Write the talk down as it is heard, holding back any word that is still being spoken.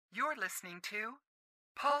You're listening to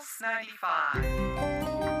Pulse 95.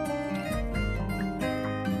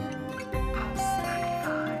 Pulse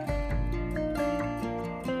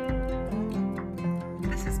 95.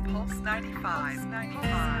 This is Pulse 95.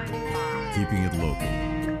 95. Keeping it local,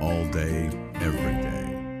 all day, every day.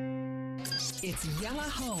 It's Yalla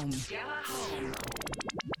Home. Yalla Home.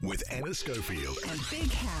 With Anna Schofield. And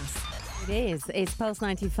Big House. It is. It's Pulse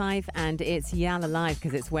 95 and it's Yalla Live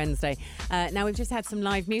because it's Wednesday. Now, we've just had some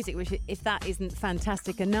live music, which, if that isn't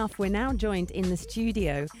fantastic enough, we're now joined in the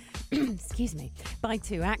studio, excuse me, by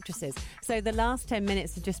two actresses. So the last 10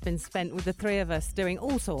 minutes have just been spent with the three of us doing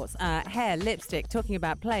all sorts. Hair, lipstick, talking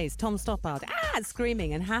about plays, Tom Stoppard,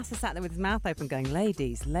 screaming, and Hassa sat there with his mouth open going,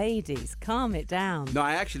 ladies, calm it down. No,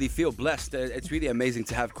 I actually feel blessed. It's really amazing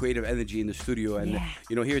to have creative energy in the studio and,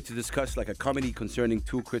 here to discuss like a comedy concerning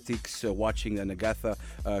two critics watching an Agatha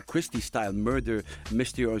Christie-style murder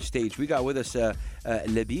mystery on stage. We got with us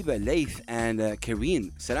Labiba, Laith, and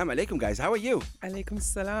Carine. Salam alaikum, guys. How are you? Alaikum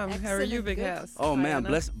salam. How are you, Big House? Oh, man.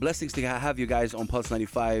 Blessings to have you guys on Pulse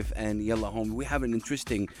 95 and Yalla Home. We have an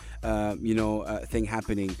interesting, thing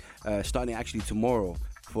happening starting actually tomorrow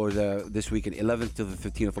for this weekend, 11th to the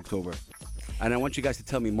 15th of October. And I want you guys to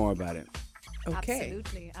tell me more about it. Okay.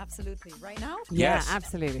 Absolutely. Right now? Yes. Yeah,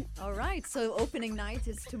 absolutely. All right. So opening night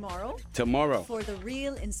is tomorrow. Tomorrow. For The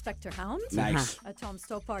Real Inspector Hound. Nice. A Tom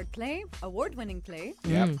Stoppard play, award-winning play.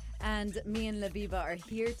 Yep. And me and Labiba are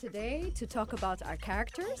here today to talk about our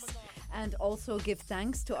characters and also give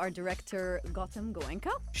thanks to our director, Gautam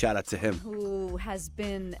Goenka. Shout out to him. Who has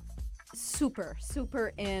been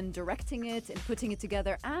super in directing it and putting it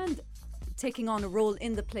together and taking on a role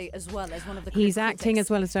in the play as well as one of the He's critics. acting as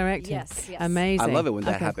well as directing. Yes. Amazing. I love it when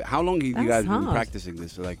that happens. How long have you guys been hard. practicing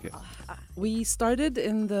this? We started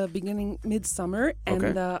in the beginning, midsummer,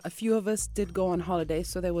 and a few of us did go on holiday,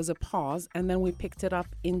 so there was a pause, and then we picked it up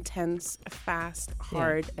intense, fast,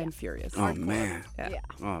 hard, and furious. Oh, man. Yeah.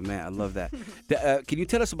 Oh, man, I love that. Can you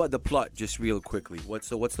tell us about the plot just real quickly? What's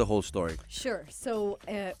the whole story? Sure. So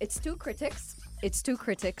it's two critics.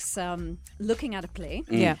 Looking at a play.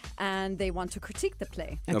 Yeah. And they want to critique the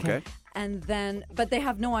play. Okay. And then, but they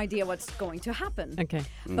have no idea what's going to happen. Okay.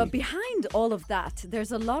 But behind all of that,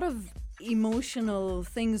 there's a lot of emotional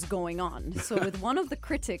things going on. So with one of the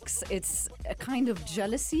critics, it's a kind of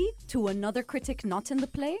jealousy to another critic not in the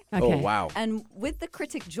play. Okay. Oh, wow. And with the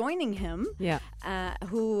critic joining him,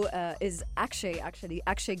 who is Akshay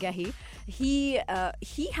Gehi, he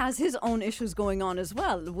has his own issues going on as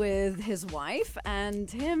well with his wife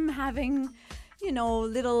and him having,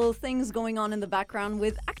 little things going on in the background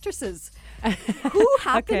with actresses who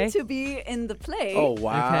happen to be in the play. Oh,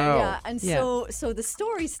 wow. Okay. Yeah, and so the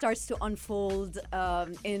story starts to unfold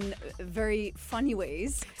in very funny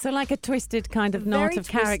ways. So like a twisted kind of knot Very of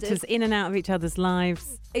characters twisted. in and out of each other's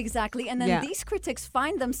lives. Exactly. And then these critics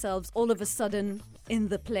find themselves all of a sudden in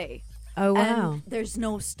the play. Oh, wow. And there's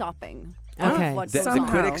no stopping. Okay. What The goes on.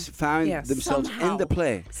 critics found themselves in the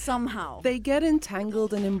play. Somehow. They get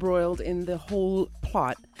entangled and embroiled in the whole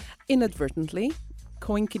plot inadvertently,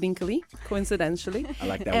 coincidentally. I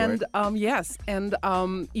like that And word. yes, and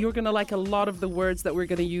you're gonna like a lot of the words that we're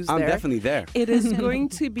gonna use I'm there. definitely there. It is going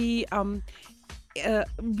to be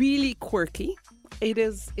really quirky.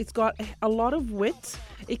 It's got a lot of wit,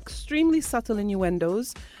 extremely subtle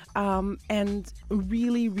innuendos, and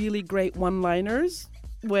really, really great one-liners.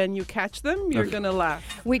 When you catch them, you're going to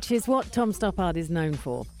laugh. Which is what Tom Stoppard is known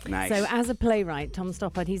for. Nice. So as a playwright, Tom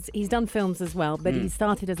Stoppard, he's done films as well, but he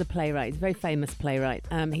started as a playwright. He's a very famous playwright.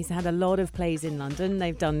 He's had a lot of plays in London.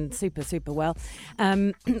 They've done super well.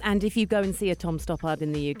 And if you go and see a Tom Stoppard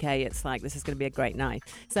in the UK, it's like, this is going to be a great night.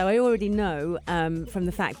 So I already know from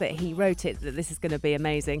the fact that he wrote it that this is going to be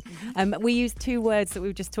amazing. We used two words that we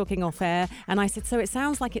were just talking off air, and I said, so it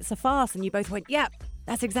sounds like it's a farce, and you both went, yep.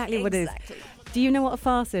 That's exactly what it is. Do you know what a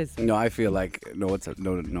farce is? No, I feel like no. What's that?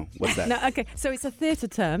 No. What's that? No, okay. So it's a theatre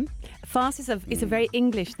term. Farce is it's a very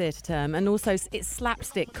English theatre term, and also it's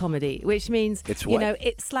slapstick comedy, which means It's what?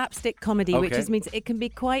 it's slapstick comedy, which Okay. just means it can be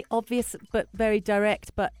quite obvious but very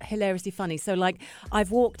direct, but hilariously funny. So like,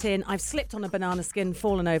 I've walked in, I've slipped on a banana skin,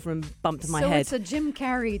 fallen over, and bumped my so head. it's a Jim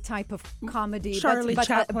Carrey type of comedy, Charlie but a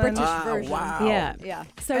Chaplin. British version. Wow. Yeah.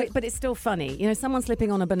 So, but it's still funny. Someone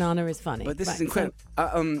slipping on a banana is funny. But this Right, is incredible.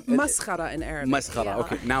 Maskhara in Arabic. Maskhara. Yeah.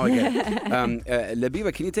 Okay, now again.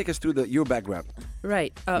 Labiba, can you take us through your background?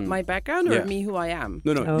 Right. My background or me who I am?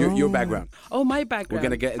 No, your background. Oh, my background. We're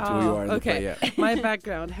going to get into who you are in the okay. play, yeah. My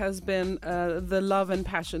background has been the love and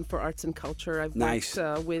passion for arts and culture. I've Nice.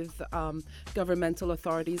 worked with governmental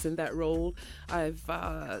authorities in that role. I've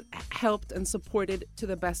helped and supported to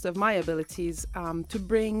the best of my abilities to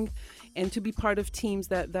bring and to be part of teams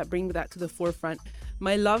that bring that to the forefront.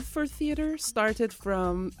 My love for theater started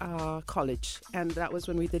from college, and that was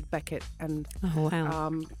when we did Beckett and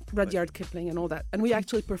Rudyard Kipling and all that. And we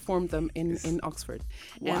actually performed them in Oxford.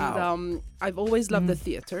 Wow. And I've always loved the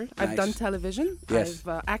theater. I've done television. Yes.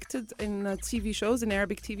 I've acted in TV shows, in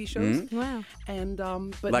Arabic TV shows. Wow. And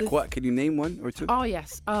but Like what? Can you name one or two? Oh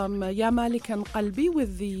yes, Ya Malikan Qalbi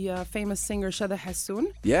with the famous singer Shada Hassoun.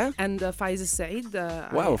 Yeah? And Faiz Saeed.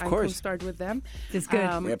 Wow, of I course. co-starred with them. It's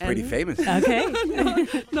good. We're pretty and- famous. Okay.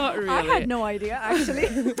 Not really. I had no idea, actually.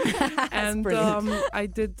 And brilliant. I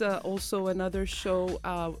did also another show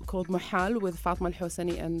called Mahal with Fatma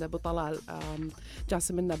Al-Hosseini and Abu Talal,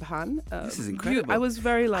 Jassim Al-Nabhan. This is incredible. I was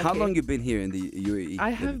very lucky. How long you been here in the UAE?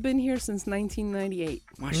 I have been here since 1998.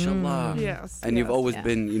 MashaAllah. Yes. And you've yes. always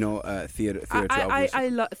been, theater obviously. I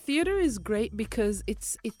love theater is great because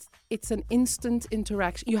it's an instant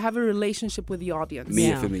interaction. You have a relationship with the audience. Mia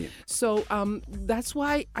Yeah. for me. So that's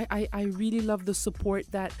why I really love the support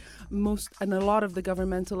that most and a lot of the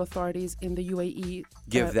governmental authorities in the UAE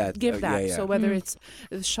Give that. Give that. Yeah. So whether it's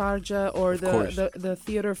Sharjah or course. the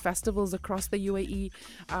theater festivals across the UAE,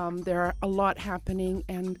 there are a lot happening,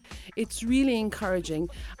 and it's really encouraging.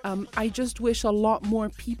 I just wish a lot more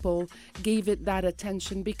people gave it that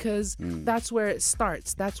attention, because that's where it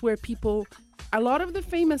starts. That's where people. A lot of the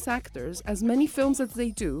famous actors, as many films as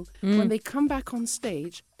they do, when they come back on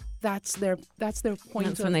stage, that's their point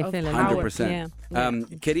That's when they of feel it. power. 100%. Yeah.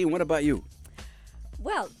 Carine, what about you?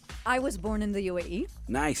 Well, I was born in the UAE,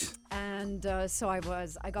 Nice. and so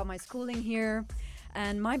I got my schooling here.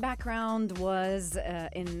 And my background was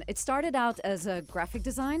it started out as a graphic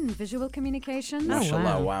design and visual communications.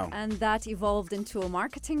 MashaAllah, wow. And that evolved into a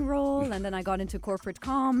marketing role, and then I got into corporate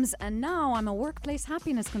comms, and now I'm a workplace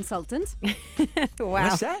happiness consultant. Wow.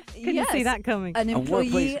 What's that? Couldn't see that coming. An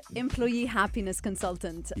workplace- employee happiness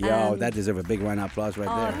consultant. Yo, And that deserves a big round of applause right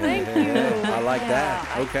Oh, there. thank you. I like that.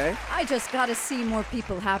 Yeah, Okay. I just got to see more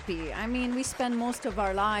people happy. I mean, we spend most of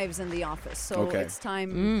our lives in the office, so Okay. it's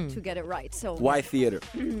time to get it right. So Why theater?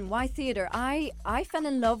 why theater? I fell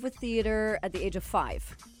in love with theater at the age of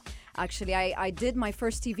 5. Actually, I did my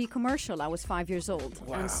first TV commercial. I was 5 years old.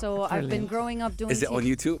 And so I've been growing up doing Is it on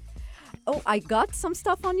TV. YouTube? Oh, I got some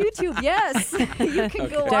stuff on YouTube. Yes. You can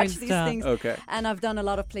go watch Don't these stop. things. Okay. And I've done a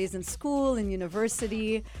lot of plays in school, in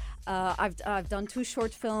university. I've done 2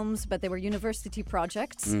 short films, but they were university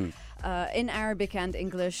projects in Arabic and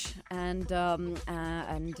English, and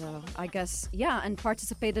I guess and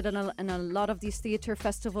participated in a lot of these theater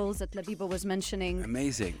festivals that Labiba was mentioning.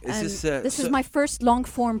 Amazing. And Is this is my first long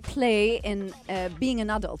form play in being an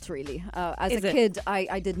adult, really. As Is a it? kid,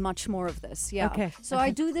 I did much more of this. Yeah. Okay, So I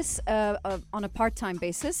do this on a part-time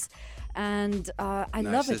basis. And I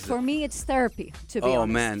Nice. love it. Is For it- me, it's therapy, to be Oh,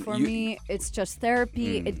 honest. man, For you- me, it's just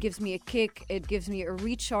therapy. It gives me a kick. It gives me a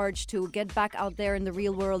recharge to get back out there in the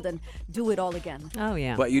real world and do it all again. Oh,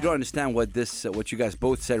 yeah. But you don't understand what what you guys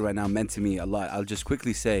both said right now meant to me a lot. I'll just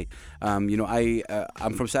quickly say, I'm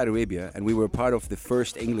from Saudi Arabia, and we were part of the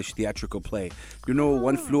first English theatrical play. You know,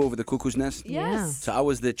 One Flew Over the Cuckoo's Nest? Yes. So I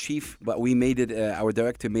was the chief, but we made it. Our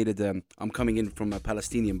director made it. I'm coming in from a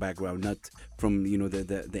Palestinian background, not from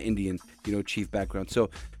the Indian chief background. So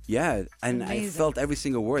yeah, and I Amazing. felt every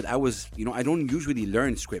single word. I was I don't usually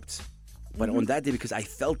learn scripts. But on that day, because I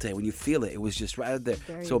felt it, when you feel it, it was just right out there.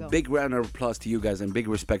 There you So go. big round of applause to you guys and big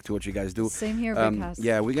respect to what you guys do. Same here, Big House.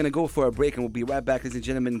 Yeah, we're going to go for a break and we'll be right back, ladies and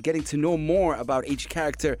gentlemen, getting to know more about each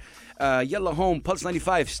character. Yalla Home, Pulse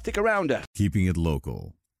 95, stick around. Keeping it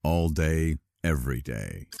local, all day, every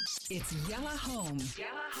day. It's Yalla Home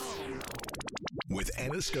With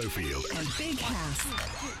Anna Schofield. and Big House.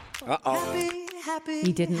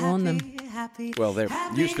 You didn't warn them. Well, they're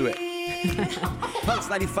used to it. Pulse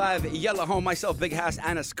 95, Yalla Home, myself, Big Hass,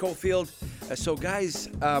 Anna Schofield. So, guys,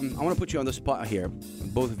 I want to put you on the spot here,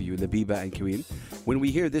 both of you, Labiba and Carine. When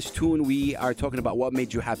we hear this tune, we are talking about what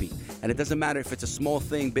made you happy. And it doesn't matter if it's a small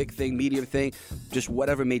thing, big thing, medium thing, just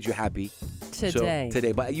whatever made you happy. Today. So,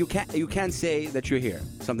 today. But you can't say that you're here.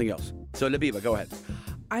 Something else. So, Labiba, go ahead.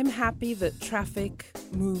 I'm happy that traffic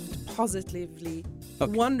moved positively,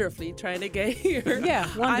 wonderfully, trying to get here. Yeah,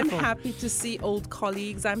 wonderful. I'm happy to see old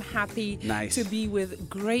colleagues. I'm happy Nice. to be with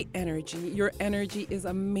great energy. Your energy is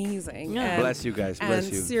amazing. Yeah. And- Bless you guys, bless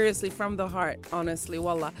and you. seriously, from the heart, honestly,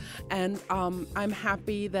 wallah. And I'm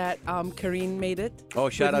happy that Carine made it. Oh,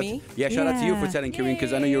 shout with out. me. Yeah, shout out to you for Yeah. telling Carine,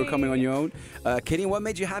 because I know you were coming on your own. Carine, what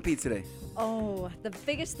made you happy today? Oh, the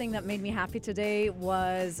biggest thing that made me happy today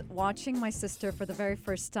was watching my sister for the very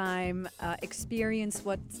first time experience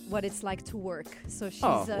what it's like to work. So she's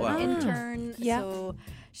an intern. Yeah. So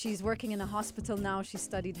she's working in a hospital now. She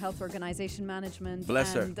studied health organization management.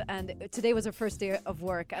 Bless her. And today was her first day of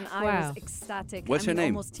work, and I was ecstatic. What's her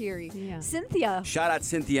name? Almost teary. Yeah. Cynthia. Shout out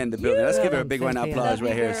Cynthia in the building. Let's give her a big round of Cynthia. applause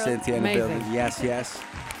right here. Love you, Cynthia in the Amazing. building. Yes, yes.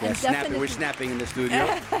 And Yes, snapping. definitely- We're snapping in the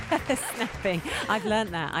studio. Snapping. I've learnt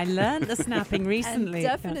that. I learnt the snapping recently. And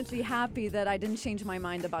definitely happy that I didn't change my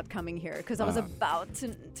mind about coming here, because I was about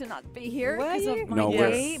to not be here Were because you? of my No,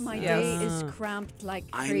 we're- day. My day is cramped like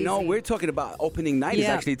I crazy. know. We're talking about opening night is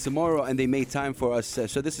Yeah. actually tomorrow, and they made time for us.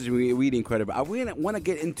 So this is really incredible. I really want to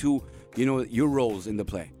get into, your roles in the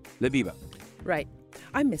play. Labiba, Right.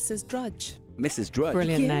 I'm Mrs. Drudge. Mrs. Drudge.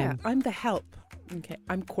 Brilliant Yeah, name. I'm the help. Okay,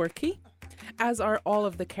 I'm quirky, as are all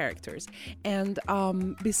of the characters. And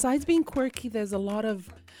besides being quirky, there's a lot of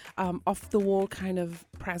off-the-wall kind of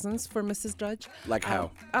presence for Mrs. Drudge. Like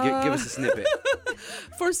how? Give us a snippet.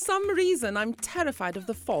 For some reason, I'm terrified of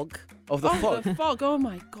the fog. Of the fog? The fog. Oh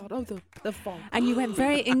my God. Oh, the fog. And you went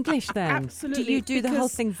very English then. Absolutely. Do you do the whole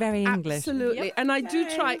because- thing very English? Absolutely. Yep. And I do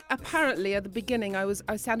try. Apparently, at the beginning,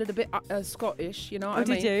 I sounded a bit Scottish. You know. Oh,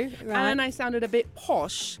 did you? Right. And I sounded a bit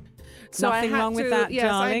posh. So Nothing I had wrong with to, that, yes,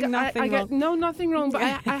 darling, nothing wrong. No, nothing wrong. But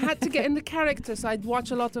I had to get in the character. So I'd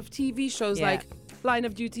watch a lot of TV shows Yeah. like Line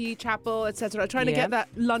of Duty, Chapel, etc. Trying to Yeah. get that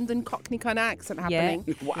London Cockney kind of accent happening.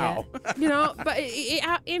 Wow. But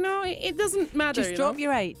it doesn't matter. Just drop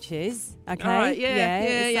your H's, okay? All right,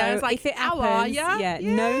 yeah. So It's like, if it how happens, are ya?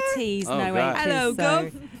 no T's, Oh, no God. H's. Hello, so,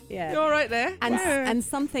 Gov. Yeah. You're all right there. And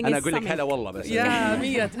something أنا is أقول لك something. هلا والله بس. Yeah,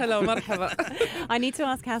 Mia, hello, marhaba. I need to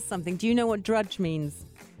ask Cass something. Do you know what drudge means?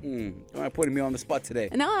 Why putting me on the spot today?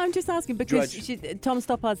 No, I'm just asking because Drudge. Tom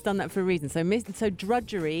Stoppard's done that for a reason. So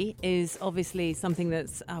drudgery is obviously something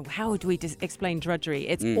that's. Oh, how would we explain drudgery?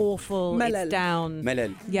 It's awful. Melal. It's down.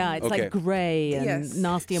 Melal. Yeah, it's Okay. like grey and Yes.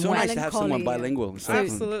 nasty and So wet. nice to have someone melancholy. bilingual. So-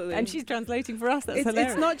 Absolutely. And she's translating for us. That's It's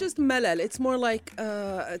hilarious. not just melal, it's more like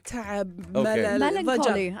ta'ab, Okay. melal,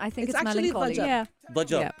 Melancholy. dhajar. I think it's actually melancholy. dhajar. Yeah.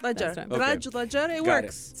 Dhajar. Yeah. Dhajar. That's right. Drudge, dhajar, it Got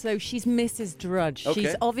works. So she's Mrs. Drudge. Okay.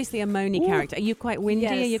 She's obviously a moany character. Are you quite windy?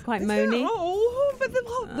 Yes. Are you quite moany? Oh, but the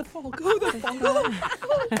fog. Oh, the fog.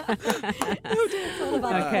 It's all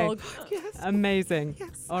about Okay. the fog. Yes. Amazing.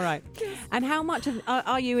 Yes. All right. And how much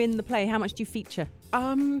are you in the play? How much do you feature?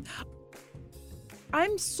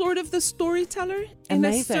 I'm sort of the storyteller in a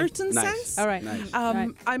Amazing. certain Nice. sense. All right. Nice. Right.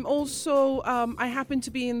 I'm also, I happen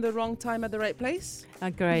to be in the wrong time at the right place.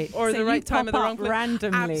 Great. Or So the right you time at the pop wrong up place.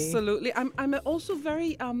 randomly. Absolutely. I'm also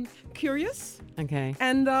very curious. Okay.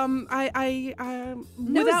 And without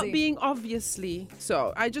Nosy. being obviously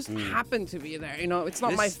so, I just happen to be there. It's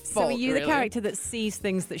not my This- So fault. are you really. the character that sees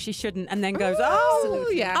things that she shouldn't and then goes,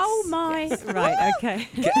 Absolutely. Yes. oh my. Right, okay.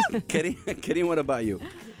 Karine, what about you?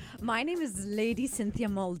 My name is Lady Cynthia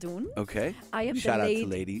Muldoon. Okay. I am Shout the out lady. to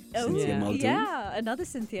Lady Oh, Cynthia yeah. Muldoon. Yeah, another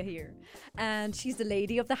Cynthia here. And she's the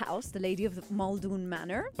lady of the house, the lady of the Muldoon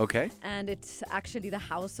Manor. Okay. And it's actually the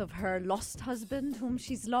house of her lost husband, whom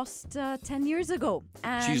she's lost 10 years ago.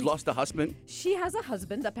 And She's lost a husband. She has a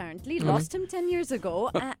husband, apparently, lost him 10 years ago,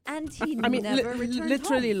 and he I mean, never returned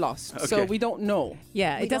literally home. lost. So Okay. we don't know.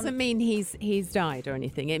 Yeah, We it doesn't don't- mean he's died or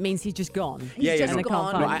anything. It means he's just gone. Yeah, just no, And they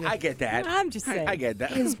can't gone. No, find him. I get that. I'm just saying. I get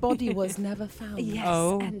that. His body was never found. Yes,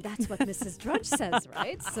 Oh. and that's what Mrs. Drudge says,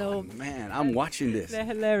 right? So, Man, I'm watching this. They're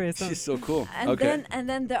hilarious. aren't She's so cool. and Okay.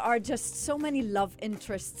 then there are just so many love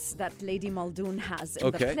interests that Lady Muldoon has in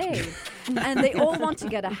Okay. the play, and they all want to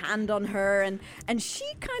get a hand on her, and she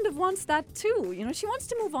kind of wants that too. She wants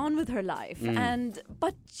to move on with her life,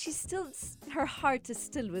 but she's still her heart is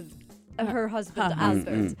still with her husband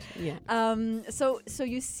Albert. Yeah. So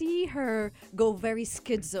you see her go very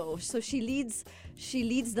schizo. So she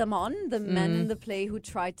leads them on, the men in the play who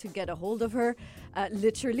try to get a hold of her,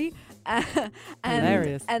 literally,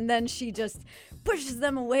 Hilarious. and then she just pushes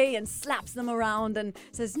them away and slaps them around and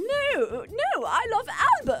says, "No, I love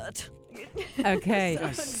Albert. Okay.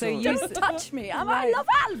 So you Don't touch me. I Right. love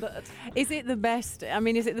Albert." is it the best? I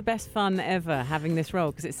mean, is it the best fun ever having this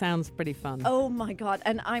role? Because it sounds pretty fun. Oh my God!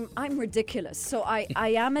 And I'm ridiculous. So I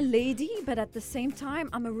am a lady, but at the same time,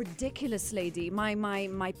 I'm a ridiculous lady.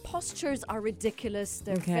 My postures are ridiculous.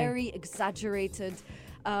 They're Okay. very exaggerated.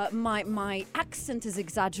 My accent is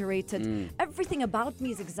exaggerated. Everything about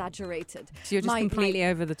me is exaggerated. So you're just completely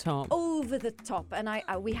over the top. over the top. And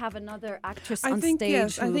we have another actress I on think stage.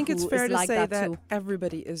 yes. I think it's who fair is to like say that too.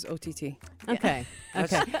 everybody is OTT. Okay.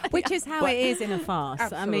 Okay. Which is how it is in a farce.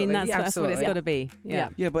 I mean, Absolutely, that's what it's absolutely. got to be. Yeah.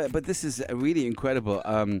 Yeah, but this is really incredible.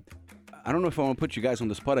 I don't know if I want to put you guys on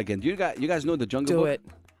the spot again. Do you guys know the Jungle Do Book? it.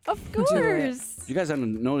 Of course. You guys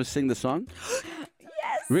haven't know to sing the song?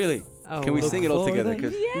 Yes. Really? Oh, Can we sing it all together? Okay,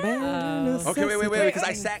 wait, Necessity.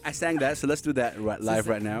 because I sang that, so let's do that live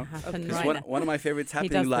right now. Happen It's right one, now. one of my favorites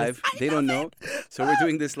happening does this. live. They don't know, so we're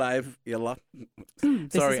doing this live. Yalla.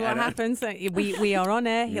 This Sorry, is what Anna. happens. We are on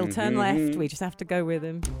air. He'll turn left. We just have to go with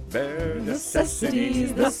him. Bare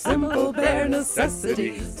Necessities, the simple bare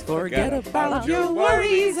necessities. Forget about your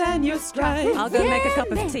worries and your strife. I'll go make a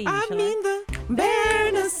cup of tea. I shall mean the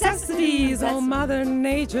bare necessities, oh Mother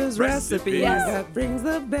Nature's recipe Yes. that brings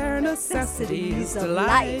the bare necessities to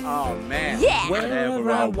life. Oh man. Yeah.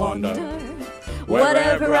 Wherever I wander,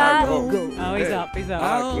 Whatever I go. Oh, he's up. He's up.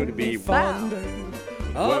 I'll could be be fonder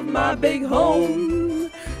of my big home.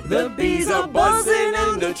 The bees are buzzing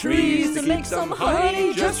in the trees to make some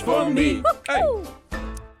honey just for me. Hey.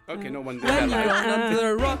 Okay, no one did that When you're live. under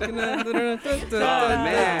the rock and Oh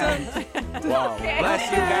man. Wow.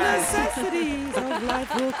 Bless you guys. necessities of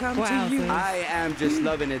life will come Wow, to you. so- I am just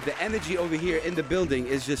loving it. The energy over here in the building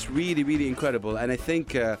is just really, really incredible. And I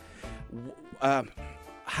think,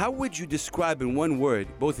 how would you describe in one word,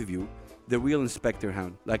 both of you, the real Inspector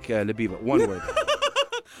Hound? Like Labiba, one word.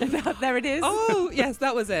 There it is. Oh, yes,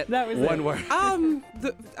 that was it. That was One it. word.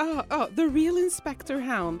 The real Inspector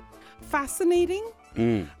Hound. Fascinating,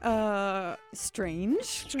 Strange.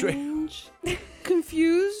 strange,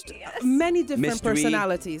 confused, many different Mystery.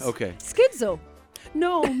 personalities. Okay. Schizo.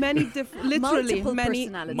 No, many different, literally Multiple many,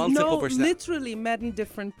 personalities. Multiple no, literally many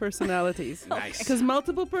different personalities. Nice. Because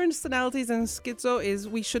multiple personalities and schizo is,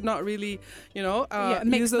 we should not really,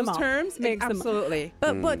 mix use them those up. terms. Mix them up. Absolutely.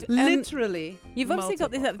 But Literally. you've obviously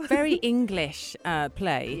got this very English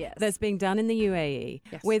play Yes. that's being done in the UAE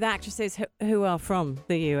Yes. with actresses who are from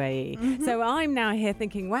the UAE. So I'm now here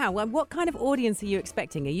thinking, wow, well, what kind of audience are you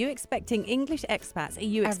expecting? Are you expecting English expats? Are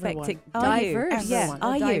you Everyone. expecting Diverse. Yeah, Everyone.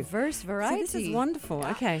 are A you? diverse variety. So this is wonderful.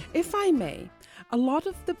 Okay. If I may, a lot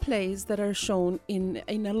of the plays that are shown in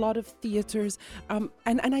a lot of theaters, and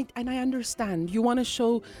I understand you want to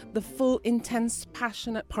show the full, intense,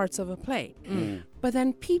 passionate parts of a play, but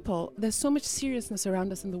then there's so much seriousness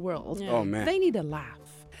around us in the world. Oh man. They need a laugh.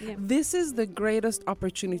 Yeah. This is the greatest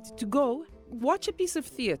opportunity to go watch a piece of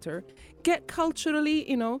theater, get culturally,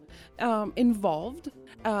 involved,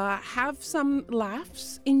 have some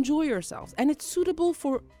laughs, enjoy yourselves, and it's suitable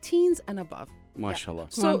for teens and above. Mashallah.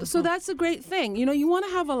 So that's a great thing. You want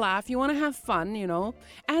to have a laugh, you want to have fun,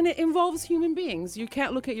 and it involves human beings. You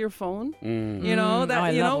can't look at your phone. Mm.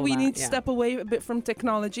 I love all We that, need to yeah. step away a bit from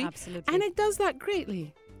technology. Absolutely. And it does that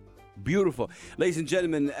greatly. Beautiful. Ladies and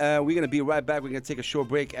gentlemen, we're going to be right back. We're going to take a short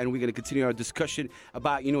break and we're going to continue our discussion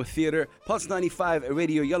about, theater. Pulse 95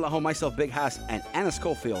 Radio, Yalla Home, myself, Big Hass, and Anna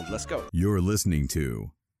Schofield. Let's go. You're listening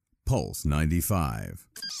to Pulse 95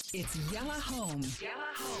 It's Yalla Home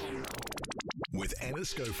with Anna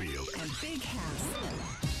Schofield. and Big House.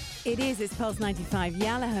 It is. It's Pulse 95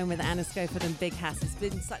 Yalla Home with Anna Schofield and Big Hass. It's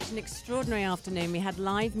been such an extraordinary afternoon. We had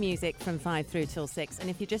live music from 5 through till 6.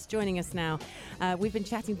 And if you're just joining us now, we've been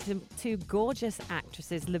chatting to two gorgeous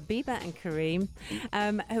actresses, Labiba and Carine,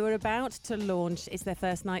 who are about to launch. It's their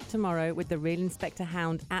first night tomorrow with the Real Inspector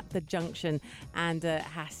Hound at the Junction. And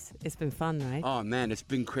Hass, it's been fun, right? Oh, man, it's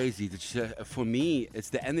been crazy. For me,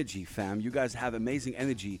 it's the energy, fam. You guys have amazing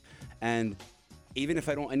energy. And even if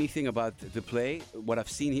I don't know anything about the play, what I've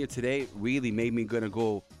seen here today really made me gonna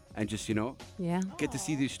go and just, Yeah. get to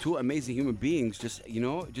see these two amazing human beings. Just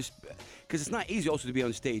because it's not easy also to be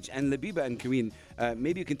on stage. And Labiba and Carine,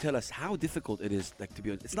 maybe you can tell us how difficult it is, to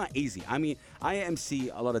be on. It's not easy. I mean, I MC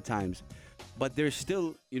a lot of times, but there's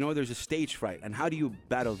still, there's a stage fright. And how do you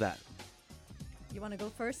battle that? You want to go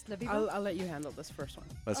first, Labiba? I'll let you handle this first one.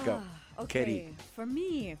 Let's go. Okay. Katie. For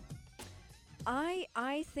me,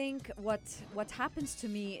 I think what happens to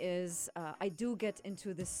me is I do get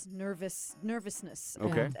into this nervousness.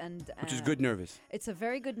 Okay. And Which is good nervous. It's a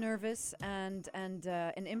very good nervous and in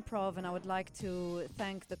improv, and I would like to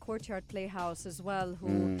thank the Courtyard Playhouse as well,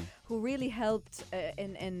 who really helped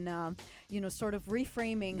in sort of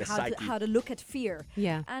reframing The psyche. how to look at fear.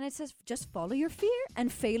 Yeah. And it says just follow your fear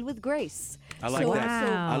and fail with grace. I like So- that.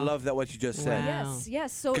 so- Wow. I love that what you just said. Wow.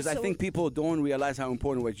 Yes. So Because I think people don't realize how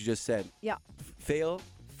important what you just said. yeah. Fail.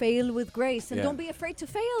 Fail with grace, and Yeah. don't be afraid to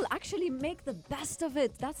fail. Actually make the best of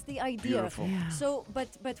it. That's the idea. Beautiful. Yeah. So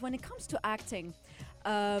but when it comes to acting,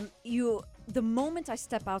 the moment I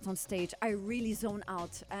step out on stage, I really zone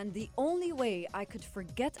out, and the only way I could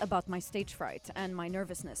forget about my stage fright and my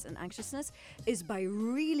nervousness and anxiousness is by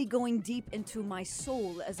really going deep into my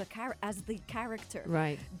soul as the character,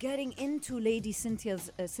 Right. getting into Lady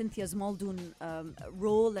Cynthia's Muldoon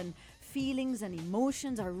role and feelings and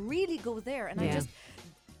emotions. I really go there, and Yeah.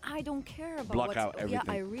 I don't care about Block what's, out everything.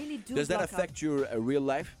 Yeah, I really do. Does that block out. affect your real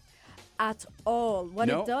life? At all? What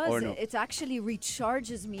No it does, or no? it actually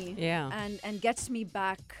recharges me. And gets me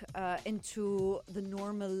back into the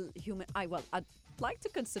normal human. I'd like to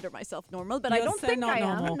consider myself normal, but I You're don't so think not I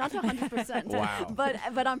normal. am. Not 100%. Wow.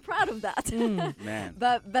 But I'm proud of that. Man.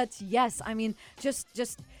 But yes, I mean, just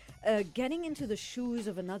getting into the shoes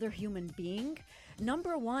of another human being.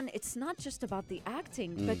 Number one, it's not just about the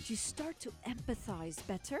acting, but you start to empathize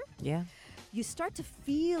better. Yeah. You start to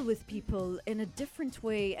feel with people in a different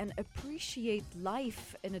way and appreciate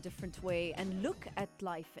life in a different way and look at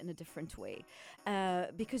life in a different way,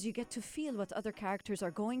 because you get to feel what other characters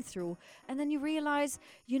are going through, and then you realize,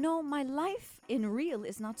 my life in real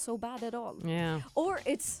is not so bad at all. Yeah. Or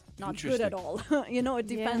it's not good at all. It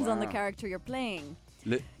depends on the Wow. character you're playing.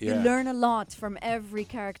 Yeah. You learn a lot from every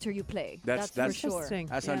character you play. That's for sure. Interesting.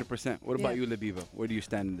 That's Yeah. 100%. What about you, Labiba? Where do you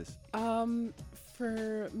stand in this?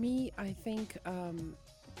 For me, I think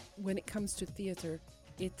when it comes to theater,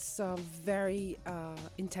 it's very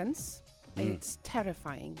intense. It's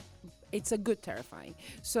terrifying. It's a good terrifying.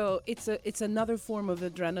 So it's another form of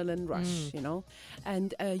adrenaline rush,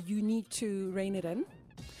 and you need to rein it in,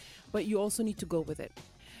 but you also need to go with it.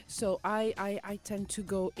 So I tend to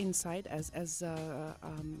go inside, as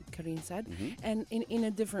Carine said, and in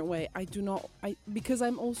a different way. Because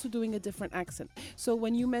I'm also doing a different accent. So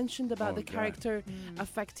when you mentioned about the character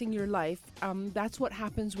affecting your life, that's what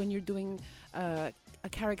happens when you're doing a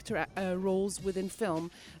character roles within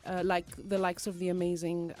film, like the likes of the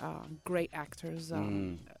amazing, great actors.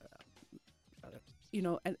 And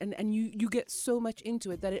you get so much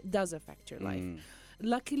into it that it does affect your life.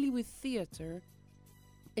 Luckily with theater,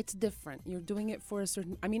 it's different. You're doing it for a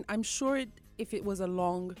certain... I mean, I'm sure if it was a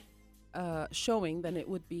long showing, then it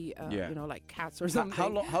would be, like Cats or something.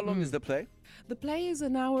 How long is the play? The play is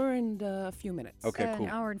an hour and a few minutes. Okay, cool.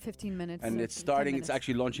 An hour and 15 minutes. And it's starting, it's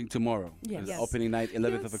actually launching tomorrow. Yes. It's opening night,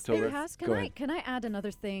 11th of October. It has. Go ahead. Can I add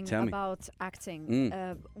another thing Tell me. about acting?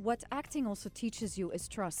 What acting also teaches you is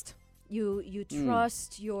trust. You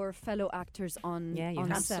trust your fellow actors on set.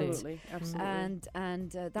 Absolutely.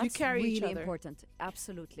 And that's you carry really each other. important.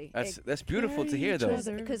 Absolutely. That's beautiful to hear, though.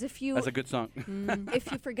 Because if you That's a good song.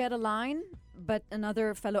 if you forget a line, but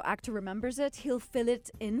another fellow actor remembers it, he'll fill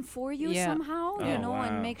it in for you somehow, wow.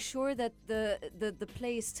 and make sure that the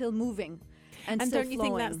play is still moving. And don't you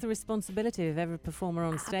think that's the responsibility of every performer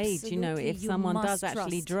on stage? Absolutely. If You someone must does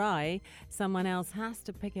actually trust. dry, someone else has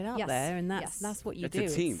to pick it up Yes. there, and that's Yes. what you It's do. a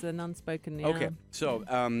team. It's an unspoken. Okay, so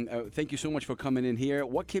thank you so much for coming in here.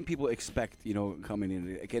 What can people expect, coming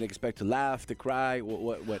in? Can they expect to laugh, to cry?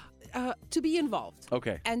 What? To be involved.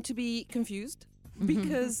 Okay. And to be confused,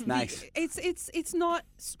 because Nice. It's not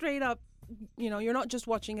straight up. You're not just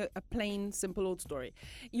watching a plain, simple old story.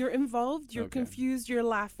 You're involved, you're confused, you're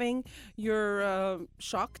laughing, you're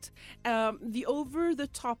shocked. The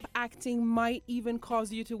over-the-top acting might even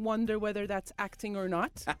cause you to wonder whether that's acting or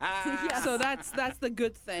not. So that's the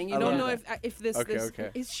good thing. You don't know if this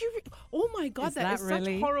is she. Oh my God, Is that that is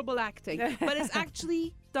really? such horrible acting, but it's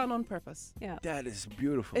actually done on purpose. Yeah. That is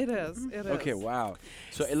beautiful. It is. It is. Okay, wow.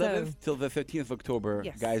 So 11th till the 13th of October,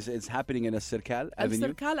 Yes. guys, it's happening in Cercal Al Avenue.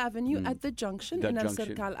 Cercal Avenue at the junction The in Al junction.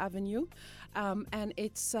 Cercal Avenue, and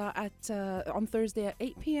it's on Thursday at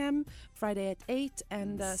 8 p.m., Friday at 8,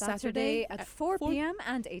 and Saturday at 4 p.m.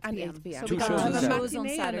 and 8 and p.m. 8 p.m. So Two we got shows two on Saturday. shows on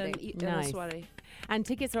Saturday. And a Nice. soiree. And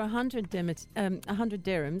tickets are 100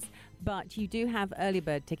 dirhams, but you do have early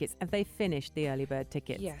bird tickets. Have they finished the early bird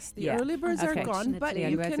tickets? Yes, the early birds are Okay. gone, but Unfortunately. you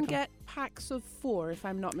The early birds can are gone. get packs of 4, if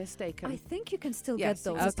I'm not mistaken. I think you can still Yes,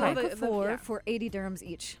 get you those. can A still- pack of the- 4 yeah. for 80 dirhams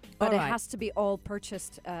each, but All it right. has to be all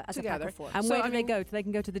purchased as Together. a pack of 4. And So, where I do they mean- go? They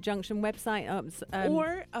can go to the Junction website.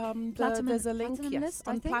 Or there's a link Platinum list,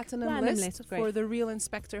 I on think? Platinum Platinum list list, great. for the Real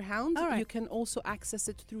Inspector Hound. All right. You can also access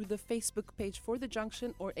it through the Facebook page for the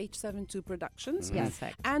Junction or H72 Productions.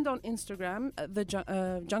 Perfect. And on Instagram, the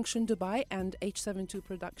Junction Dubai and H72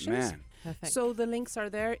 Productions. Man. Perfect. So the links are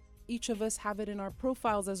there. Each of us have it in our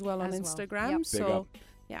profiles as well on As well. Instagram. Yep. Big So, up.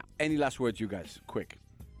 yeah. Any last words, you guys? Quick.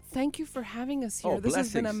 Thank you for having us here. Oh, This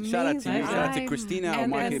has blessings. been amazing. Shout out to you. Shout out to I'm- Christina, our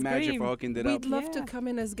and marketing manager, Scream. for hooking it up. We'd love to Yeah. come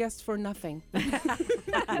in as guests for nothing.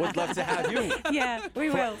 Would love to have you Yeah, we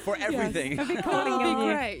will. for everything. We'll be That calling would on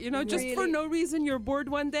be you. great. Just for Really. no reason, you're bored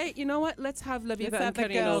one day. You know what? Let's have Labiba Let's and have the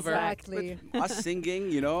Carine girls over. back. Exactly. Us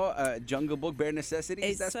singing, Jungle Book, Bare Necessities.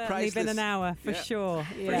 It's that's certainly priceless. been an hour for Yeah. sure.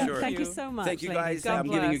 For Yeah. sure. Thank you so much. Thank you ladies. guys. God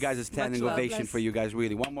I'm giving you bless. guys a standing Much love. ovation for you guys,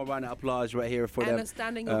 really. One more round of applause right here for And them. a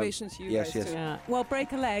standing Um, ovation to you yes, guys yes. too. Yeah. Well,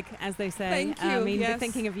 break a leg, as they say. Thank you. I mean, yes. they're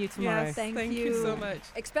thinking of you tomorrow. Yes. Thank you you so much.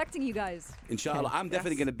 Expecting you guys. Inshallah. Okay. I'm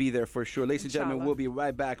definitely Yes. going to be there for sure. Ladies and gentlemen, Inshallah. we'll be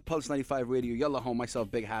right back. Pulse 95 Radio, Yalla Home, myself,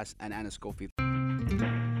 Big Hass, and Anna Schofield.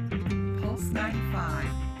 Pulse 95.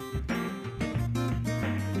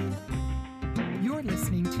 You're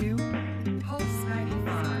listening to Pulse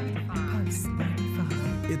 95. Pulse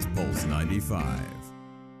 95. It's Pulse 95.